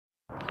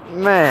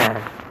Man,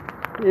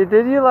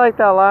 did you like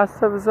that last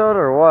episode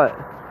or what?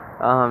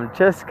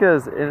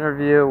 Jessica's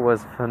interview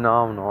was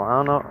phenomenal.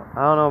 I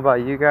don't know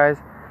about you guys,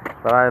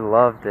 but I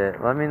loved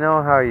it. Let me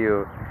know how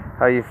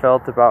you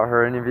felt about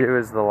her interview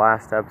as the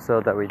last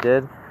episode that we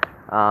did.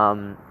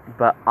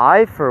 But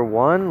I, for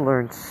one,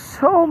 learned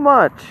so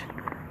much,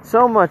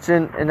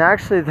 and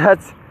actually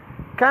that's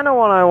kind of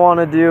what I want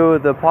to do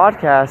the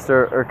podcast,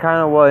 or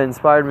kind of what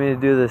inspired me to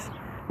do this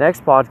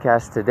next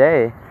podcast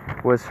today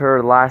was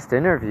her last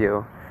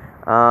interview.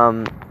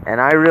 And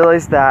I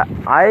realized that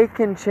I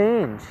can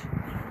change.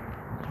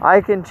 And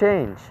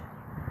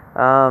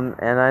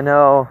I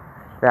know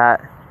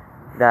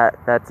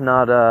that's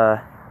not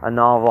a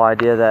novel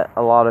idea that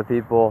a lot of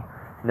people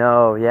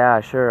know.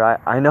 Yeah, sure,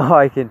 I know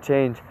I can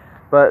change.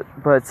 But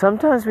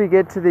sometimes we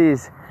get to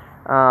these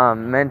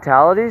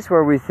mentalities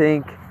where we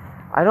think,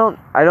 I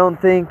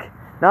don't think,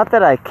 not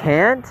that I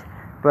can't,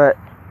 but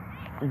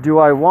do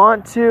I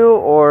want to,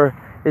 or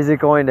is it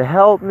going to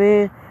help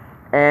me?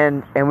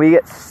 And we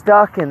get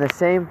stuck in the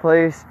same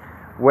place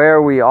where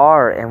we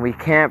are, and we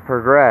can't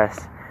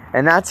progress.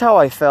 And that's how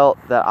I felt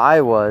that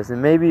I was.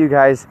 And maybe you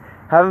guys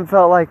haven't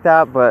felt like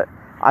that, but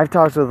I've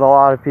talked with a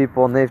lot of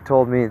people, and they've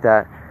told me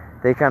that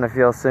they kind of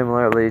feel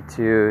similarly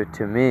to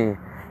me.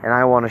 And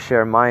I want to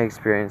share my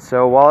experience.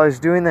 So while I was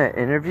doing that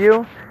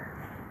interview,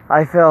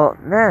 I felt,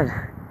 man,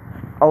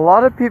 a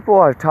lot of people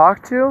I've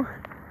talked to,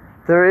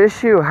 their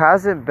issue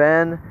hasn't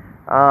been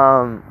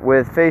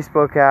with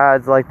Facebook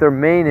ads. Like, their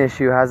main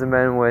issue hasn't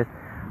been with,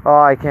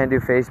 oh, I can't do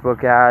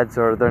Facebook ads,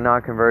 or they're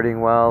not converting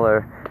well,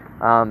 or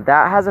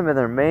that hasn't been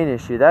their main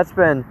issue. That's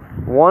been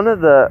one of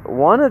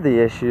the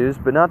issues,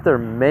 but not their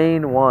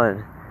main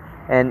one.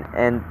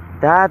 And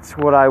that's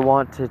what I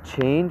want to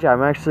change.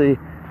 I'm actually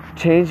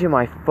changing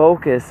my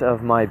focus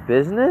of my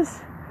business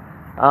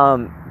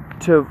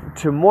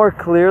to more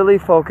clearly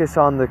focus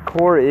on the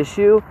core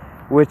issue,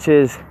 which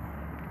is,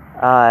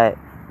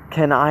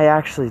 can I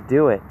actually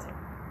do it?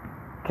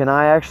 Can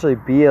I actually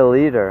be a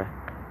leader?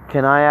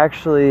 Can I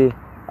actually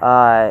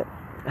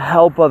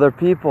help other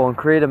people and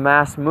create a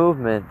mass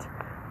movement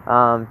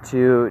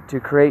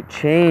to create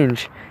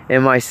change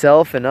in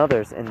myself and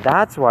others? And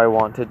that's why I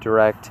want to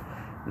direct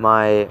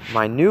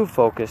my new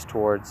focus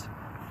towards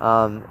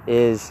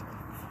is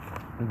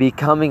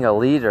becoming a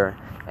leader.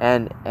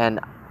 And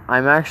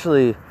I'm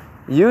actually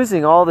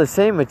using all the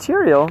same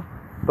material,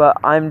 but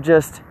I'm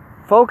just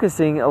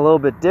focusing a little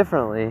bit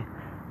differently.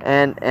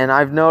 And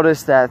I've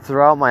noticed that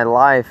throughout my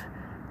life,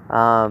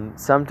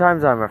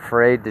 sometimes I'm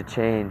afraid to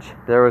change.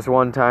 There was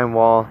one time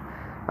while,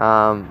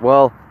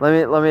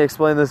 let me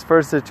explain this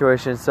first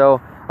situation.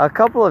 So a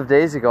couple of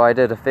days ago, I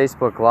did a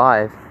Facebook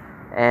Live,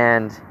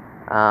 and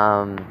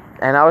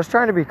I was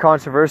trying to be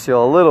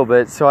controversial a little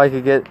bit so I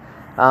could get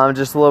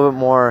just a little bit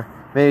more,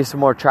 maybe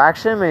some more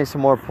traction, maybe some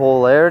more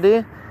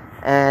polarity,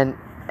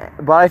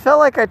 but I felt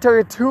like I took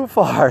it too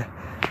far.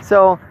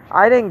 So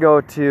I didn't go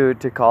to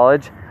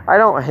college. I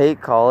don't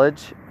hate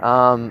college.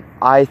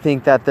 I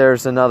think that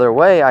there's another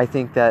way. I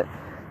think that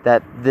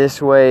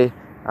this way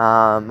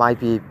might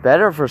be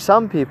better for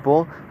some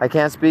people. I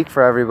can't speak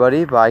for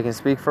everybody, but I can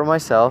speak for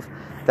myself.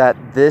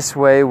 That this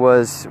way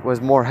was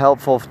more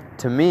helpful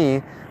to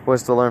me,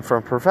 was to learn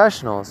from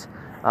professionals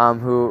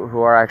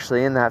who are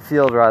actually in that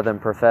field rather than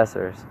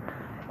professors.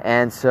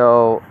 And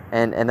so,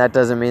 and that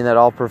doesn't mean that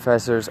all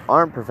professors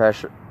aren't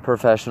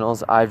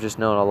professionals. I've just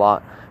known a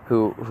lot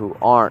who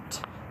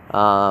aren't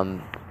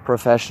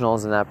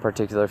professionals in that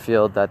particular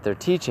field that they're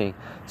teaching.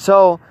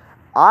 So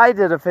I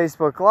did a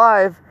Facebook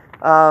Live,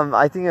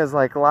 I think it was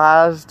like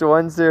last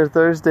Wednesday or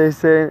Thursday,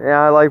 and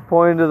I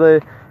pointed to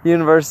the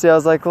university. I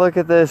was like, look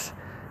at this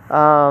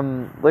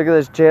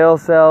jail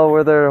cell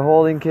where they're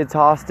holding kids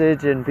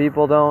hostage and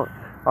people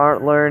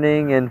aren't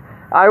learning. And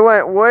I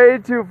went way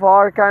too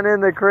far, kind of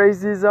in the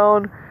crazy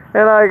zone,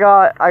 and I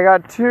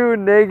got 2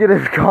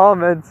 negative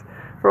comments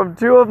from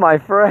 2 of my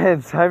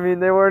friends. I mean,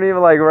 they weren't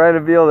even right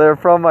to feel. They're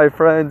from my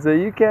friends. So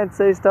you can't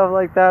say stuff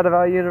like that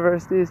about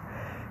universities.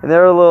 And they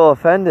were a little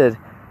offended.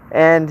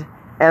 And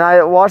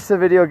I watched the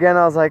video again.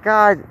 I was like,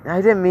 I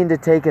didn't mean to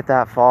take it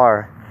that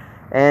far.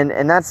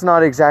 And that's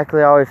not exactly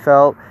how I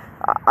felt.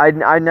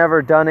 I'd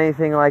never done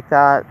anything like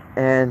that.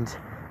 And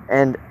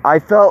I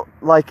felt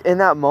like in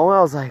that moment,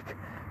 I was like,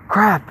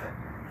 crap,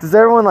 does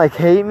everyone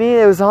hate me?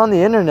 It was on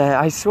the internet.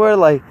 I swear,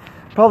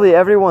 probably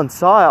everyone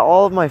saw it.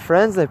 All of my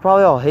friends, they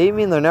probably all hate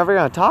me, and they're never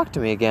going to talk to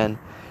me again.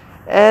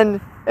 And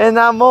in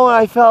that moment,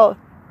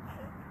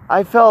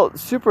 I felt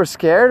super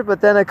scared.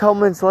 But then a couple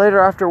minutes later,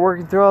 after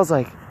working through, I was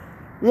like,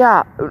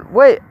 yeah,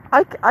 wait,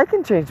 I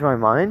can change my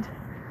mind.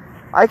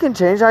 I can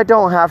change. I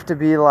don't have to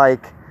be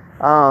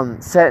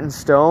set in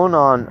stone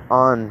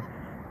on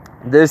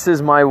this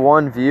is my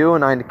one view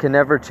and I can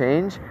never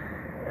change.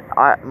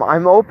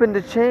 I'm open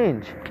to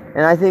change.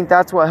 And I think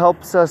that's what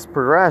helps us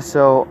progress.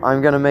 So I'm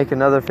going to make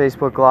another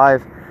Facebook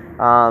Live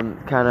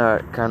kind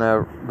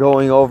of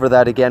going over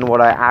that again,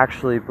 what I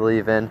actually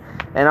believe in.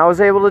 And I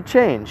was able to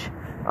change.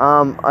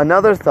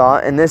 Another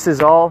thought, and this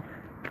is all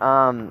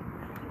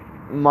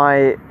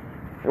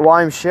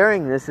why I'm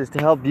sharing this is to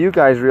help you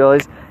guys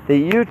realize that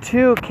you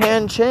too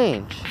can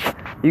change.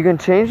 You can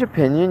change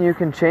opinion, you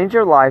can change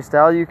your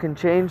lifestyle, you can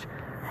change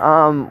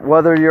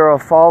whether you're a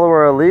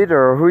follower, a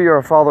leader, or who you're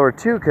a follower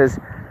to. Because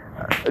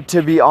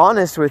to be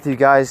honest with you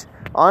guys,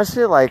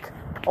 honestly, like,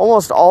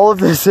 almost all of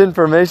this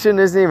information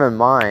isn't even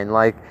mine.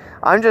 Like,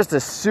 I'm just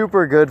a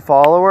super good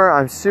follower.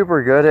 I'm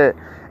super good at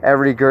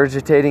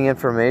regurgitating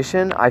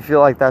information. I feel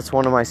like that's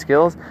one of my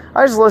skills.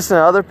 I just listen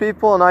to other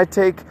people, and I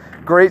take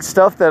great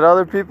stuff that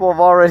other people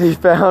have already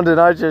found, and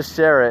I just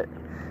share it.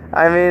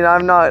 I mean,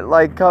 I'm not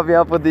like coming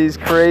up with these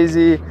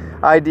crazy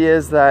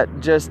ideas that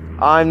just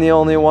I'm the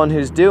only one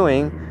who's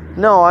doing.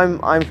 No,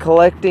 I'm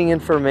collecting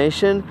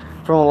information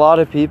from a lot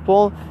of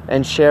people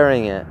and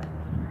sharing it.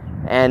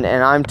 And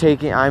I'm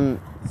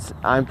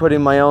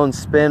putting my own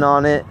spin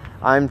on it.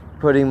 I'm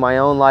putting my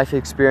own life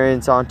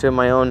experience onto it,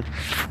 my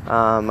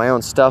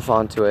own stuff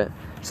onto it.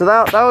 So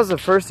that was the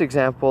first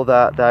example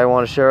that I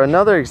want to share.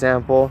 Another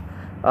example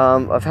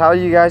of how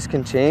you guys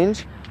can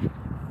change.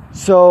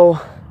 So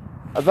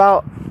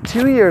about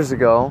 2 years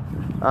ago,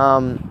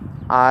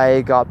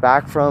 I got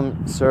back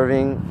from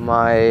serving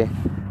my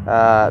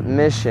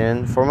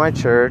mission for my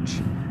church.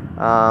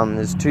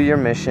 This 2-year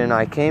mission.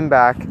 I came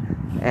back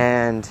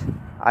and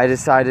I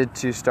decided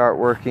to start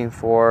working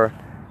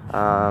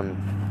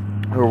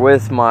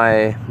with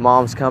my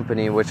mom's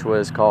company, which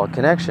was called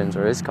Connections,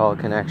 or is called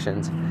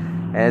Connections,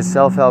 and it's a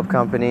self-help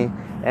company.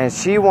 And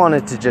she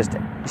wanted to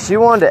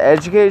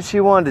educate, she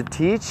wanted to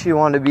teach, she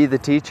wanted to be the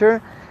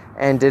teacher,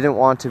 and didn't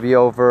want to be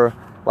over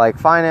like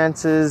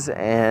finances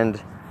and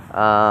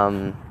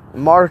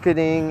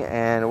marketing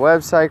and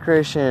website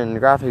creation and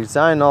graphic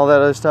design and all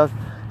that other stuff.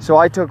 So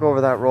I took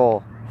over that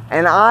role,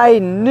 and I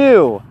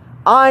knew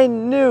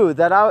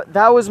that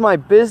that was my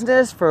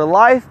business for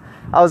life.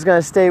 I was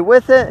going to stay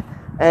with it,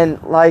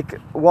 and like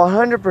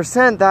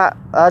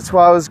 100% that's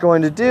what I was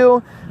going to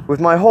do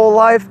with my whole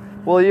life.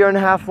 Well, a year and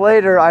a half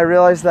later, I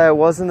realized that it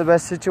wasn't the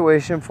best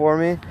situation for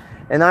me,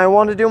 and I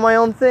wanted to do my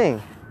own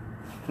thing.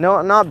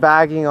 No, not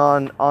bagging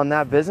on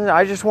that business.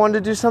 I just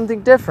wanted to do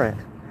something different.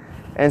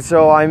 And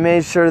so I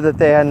made sure that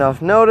they had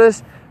enough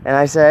notice, and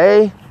I said,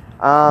 hey,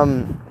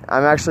 I'm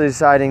actually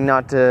deciding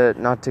not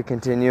to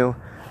continue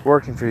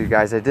working for you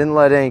guys. I didn't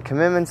let any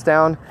commitments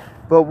down,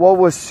 but what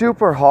was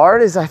super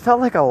hard is I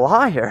felt like a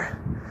liar.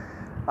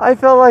 I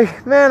felt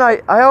like, man,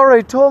 I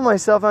already told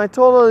myself, and I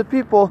told other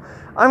people,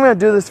 I'm going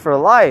to do this for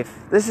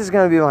life. This is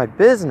going to be my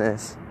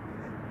business.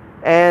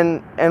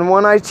 And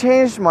when I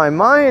changed my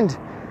mind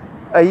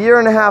a year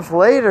and a half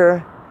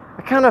later,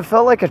 I kind of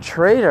felt like a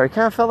traitor. I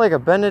kind of felt like a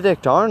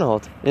Benedict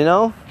Arnold, you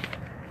know?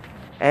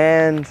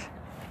 And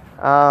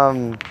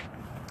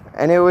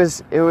it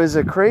was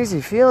a crazy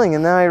feeling.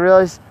 And then I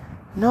realized,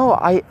 no,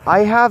 I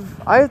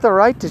have the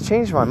right to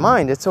change my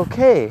mind. It's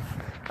okay.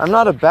 I'm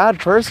not a bad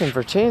person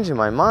for changing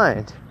my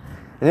mind.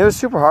 And it was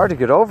super hard to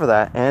get over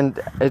that. And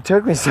it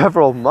took me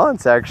several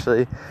months,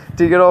 actually,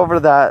 to get over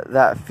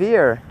that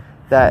fear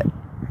that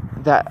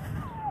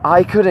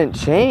I couldn't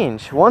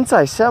change. Once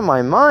I set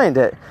my mind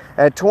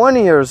at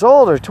 20 years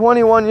old or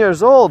 21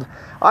 years old,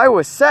 I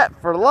was set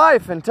for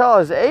life until I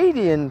was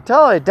 80,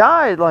 until I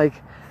died.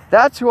 Like,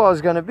 that's who I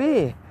was going to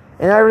be.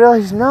 And I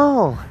realized,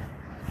 no,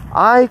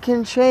 I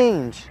can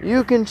change.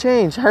 You can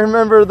change. I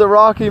remember the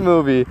Rocky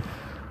movie.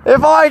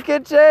 If I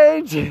could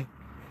change,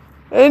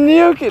 and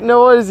you can...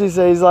 No, what does he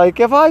say? He's like,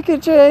 if I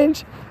could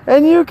change,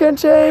 and you can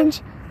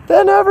change,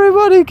 then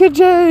everybody can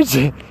change.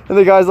 And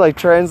the guy's like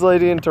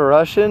translating into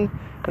Russian.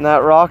 And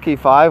that Rocky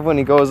 5, when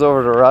he goes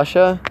over to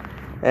Russia,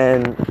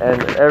 and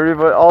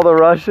everybody, all the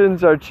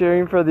Russians are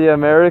cheering for the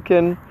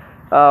American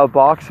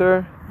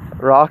boxer,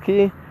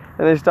 Rocky,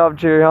 and they stop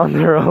cheering on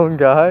their own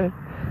guy.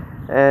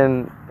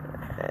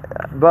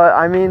 But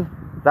I mean,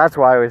 that's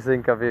why I always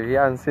think of it. If you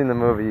haven't seen the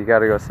movie, you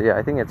gotta go see it.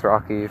 I think it's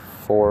Rocky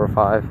 4 or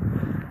 5.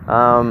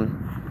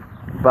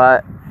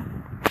 But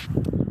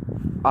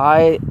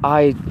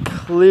I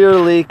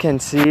clearly can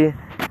see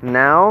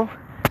now,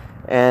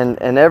 and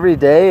every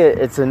day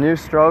it's a new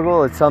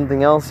struggle. It's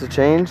something else to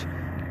change.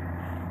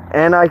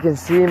 And I can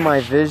see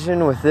my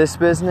vision with this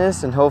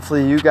business, and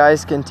hopefully you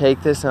guys can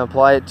take this and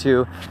apply it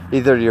to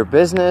either your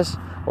business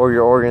or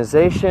your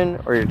organization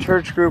or your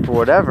church group or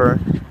whatever,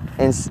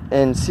 and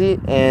see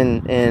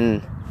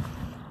and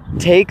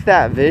take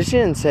that vision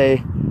and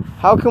say,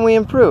 how can we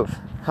improve?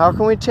 How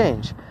can we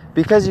change?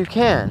 Because you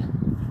can.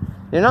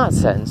 You're not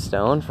set in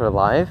stone for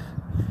life.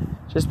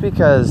 Just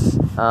because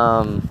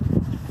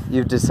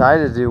you've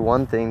decided to do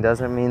one thing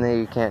doesn't mean that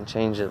you can't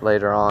change it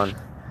later on.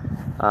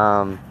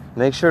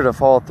 Make sure to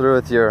follow through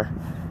with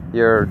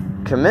your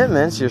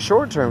commitments, your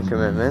short-term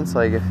commitments.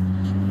 Like if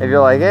you're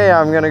like, hey,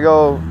 I'm gonna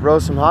go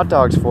roast some hot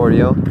dogs for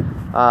you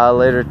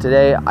later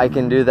today, I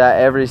can do that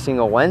every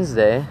single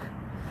Wednesday.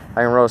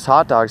 I can roast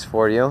hot dogs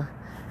for you,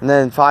 and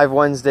then 5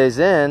 Wednesdays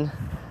in,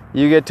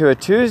 you get to a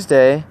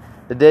Tuesday,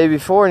 the day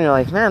before, and you're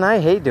like, man, I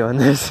hate doing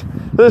this.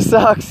 This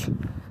sucks.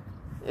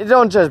 You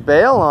don't just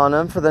bail on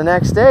them for the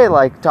next day.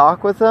 Like,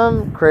 talk with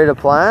them, create a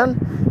plan,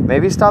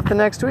 maybe stop the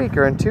next week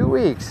or in 2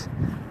 weeks.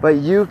 But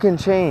you can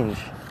change.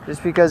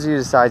 Just because you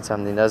decide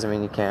something doesn't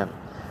mean you can't.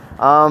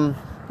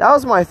 that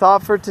was my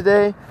thought for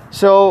today.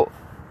 So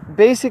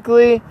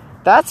basically,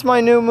 that's my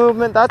new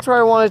movement. That's where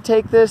I want to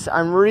take this.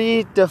 I'm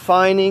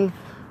redefining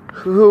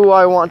who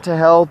I want to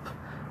help,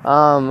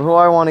 who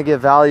I want to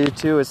give value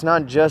to. It's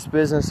not just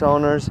business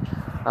owners,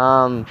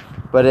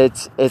 but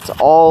it's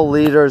all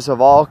leaders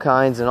of all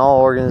kinds and all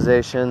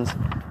organizations.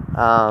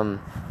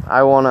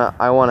 I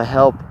wanna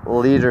help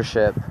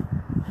leadership,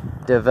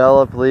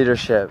 develop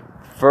leadership.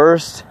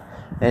 First,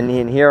 and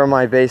here are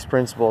my base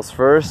principles.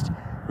 First,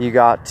 you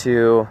got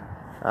to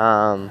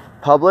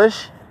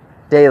publish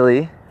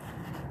daily,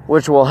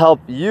 which will help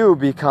you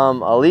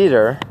become a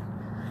leader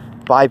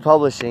by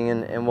publishing,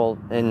 and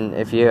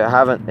if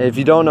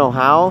you don't know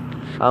how,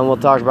 we'll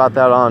talk about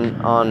that on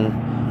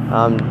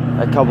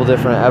a couple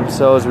different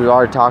episodes. We've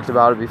already talked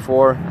about it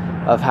before,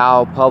 of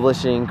how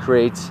publishing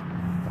creates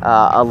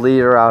a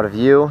leader out of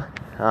you,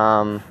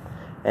 and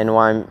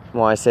when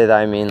I say that,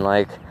 I mean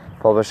like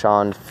publish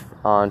on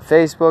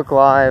Facebook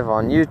Live,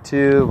 on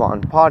YouTube, on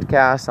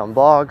podcasts, on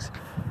blogs,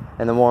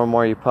 and the more and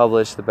more you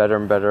publish, the better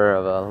and better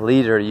of a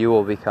leader you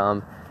will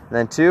become. And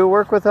then 2,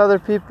 work with other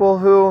people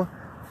who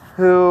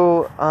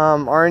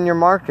are in your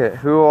market,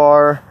 who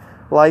are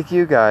like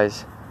you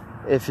guys.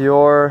 If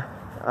you're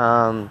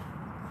a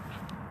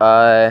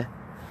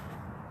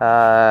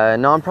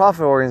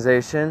nonprofit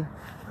organization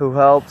who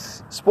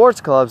helps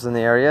sports clubs in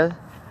the area,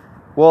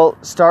 well,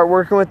 start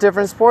working with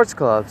different sports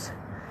clubs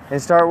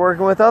and start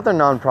working with other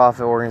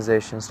nonprofit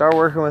organizations. Start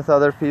working with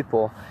other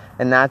people,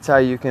 and that's how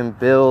you can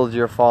build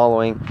your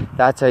following.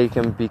 That's how you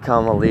can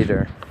become a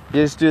leader.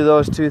 You just do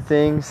those 2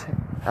 things,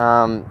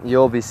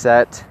 you'll be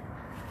set.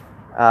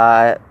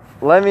 Let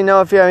me know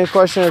if you have any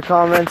questions or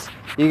comments.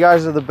 You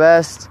guys are the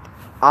best.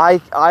 I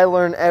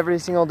learn every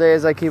single day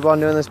as I keep on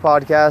doing this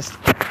podcast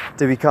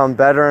to become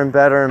better and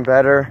better and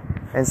better.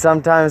 And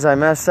sometimes I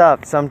mess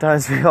up.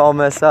 Sometimes we all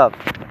mess up.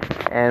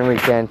 And we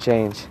can't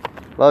change.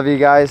 Love you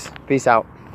guys. Peace out.